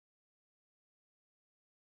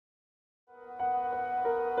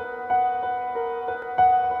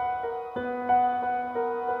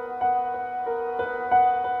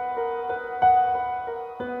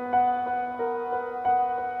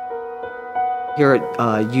Here at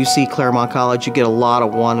UC Clermont College, you get a lot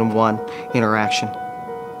of one-on-one interaction,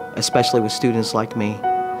 especially with students like me.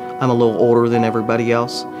 I'm a little older than everybody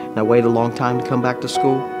else, and I waited a long time to come back to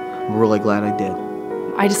school. I'm really glad I did.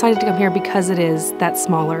 I decided to come here because it is that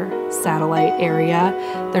smaller satellite area.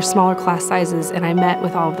 There's smaller class sizes, and I met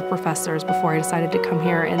with all of the professors before I decided to come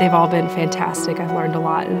here, and they've all been fantastic. I've learned a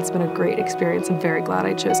lot, and it's been a great experience. I'm very glad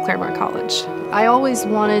I chose Clermont College. I always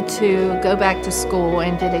wanted to go back to school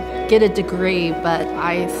and get a degree, but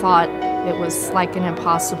I thought it was like an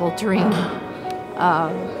impossible dream.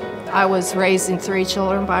 I was raising 3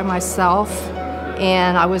 children by myself,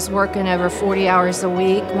 and I was working over 40 hours a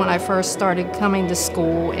week when I first started coming to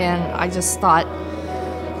school, and I just thought,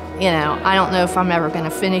 you know, I don't know if I'm ever going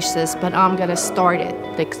to finish this, but I'm going to start it.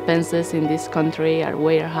 The expenses in this country are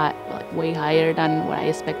way higher than what I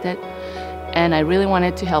expected, and I really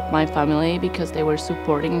wanted to help my family because they were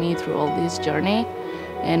supporting me through all this journey,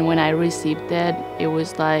 and when I received it, it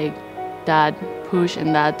was like that push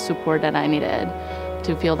and that support that I needed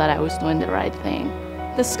to feel that I was doing the right thing.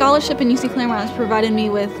 The scholarship in UC Clermont has provided me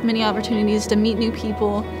with many opportunities to meet new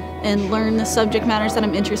people and learn the subject matters that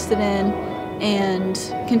I'm interested in and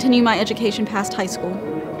continue my education past high school.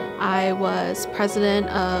 I was president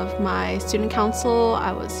of my student council,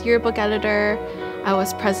 I was yearbook editor, I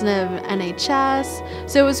was president of NHS,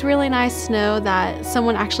 so it was really nice to know that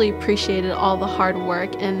someone actually appreciated all the hard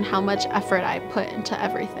work and how much effort I put into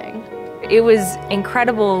everything. It was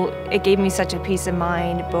incredible. It gave me such a peace of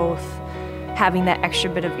mind, both having that extra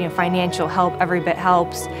bit of financial help, every bit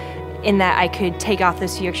helps, in that I could take off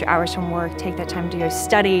those few extra hours from work, take that time to go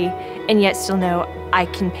study, and yet still know I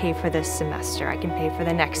can pay for this semester, I can pay for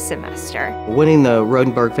the next semester. Winning the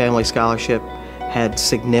Rodenberg Family Scholarship had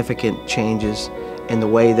significant changes in the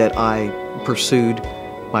way that I pursued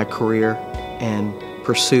my career and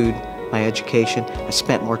pursued my education. I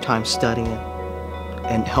spent more time studying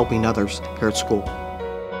and helping others here at school.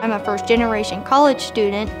 I'm a first-generation college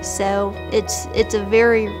student, so it's a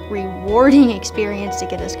very rewarding experience to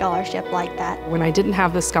get a scholarship like that. When I didn't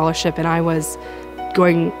have the scholarship and I was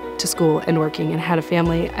going to school and working and had a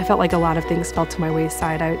family, I felt like a lot of things fell to my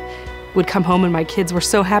wayside. I would come home and my kids were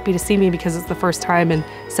so happy to see me because it's the first time in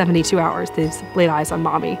 72 hours they've laid eyes on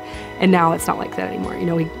mommy. And now it's not like that anymore. You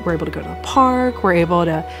know, we're able to go to the park, we're able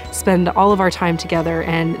to spend all of our time together,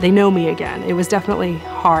 and they know me again. It was definitely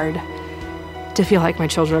hard to feel like my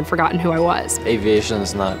children had forgotten who I was. Aviation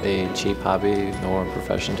is not a cheap hobby nor a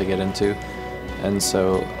profession to get into, and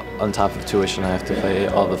so on top of tuition I have to pay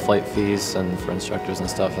all the flight fees and for instructors and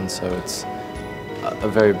stuff, and so it's a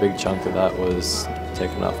very big chunk of that was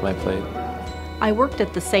taken off my plate. I worked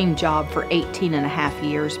at the same job for 18.5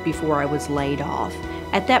 years before I was laid off.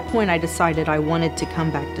 At that point I decided I wanted to come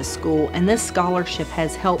back to school, and this scholarship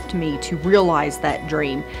has helped me to realize that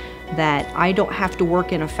dream, that I don't have to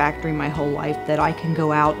work in a factory my whole life, that I can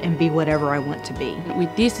go out and be whatever I want to be.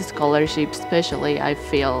 With this scholarship especially, I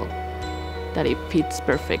feel that it fits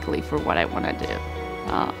perfectly for what I want to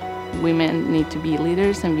do. Women need to be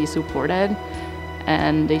leaders and be supported,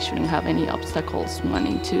 and they shouldn't have any obstacles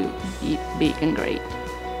wanting to be big and great.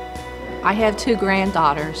 I have 2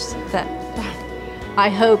 granddaughters that I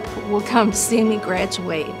hope will come to see me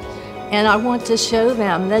graduate, and I want to show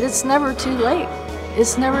them that it's never too late.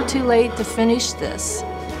 It's never too late to finish this,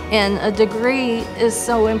 and a degree is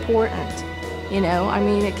so important. You know, I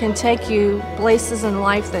mean, it can take you places in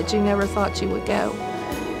life that you never thought you would go.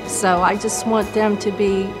 So I just want them to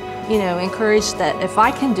be, encouraged that if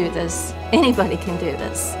I can do this, anybody can do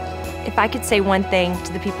this. If I could say one thing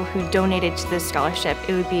to the people who donated to this scholarship,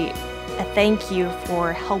 it would be a thank you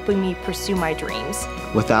for helping me pursue my dreams.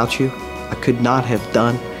 Without you, I could not have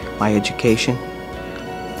done my education.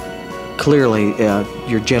 Clearly,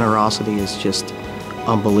 your generosity is just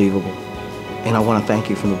unbelievable, and I want to thank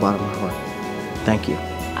you from the bottom of my heart. Thank you.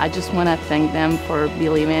 I just want to thank them for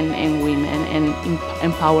believing in women and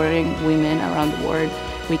empowering women around the world.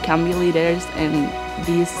 We can be leaders, and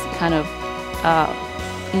these kind of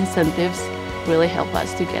incentives really help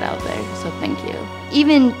us to get out there, so thank you.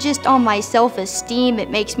 Even just on my self-esteem,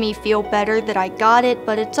 it makes me feel better that I got it,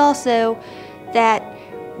 but it's also that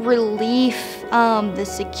relief, the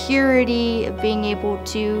security of being able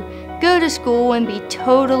to go to school and be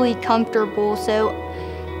totally comfortable. So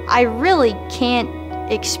I really can't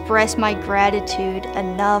express my gratitude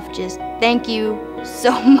enough. Just thank you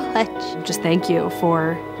so much. Just thank you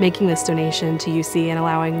for making this donation to UC and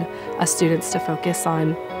allowing us students to focus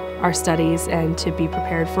on our studies and to be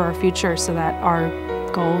prepared for our future so that our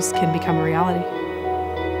goals can become a reality.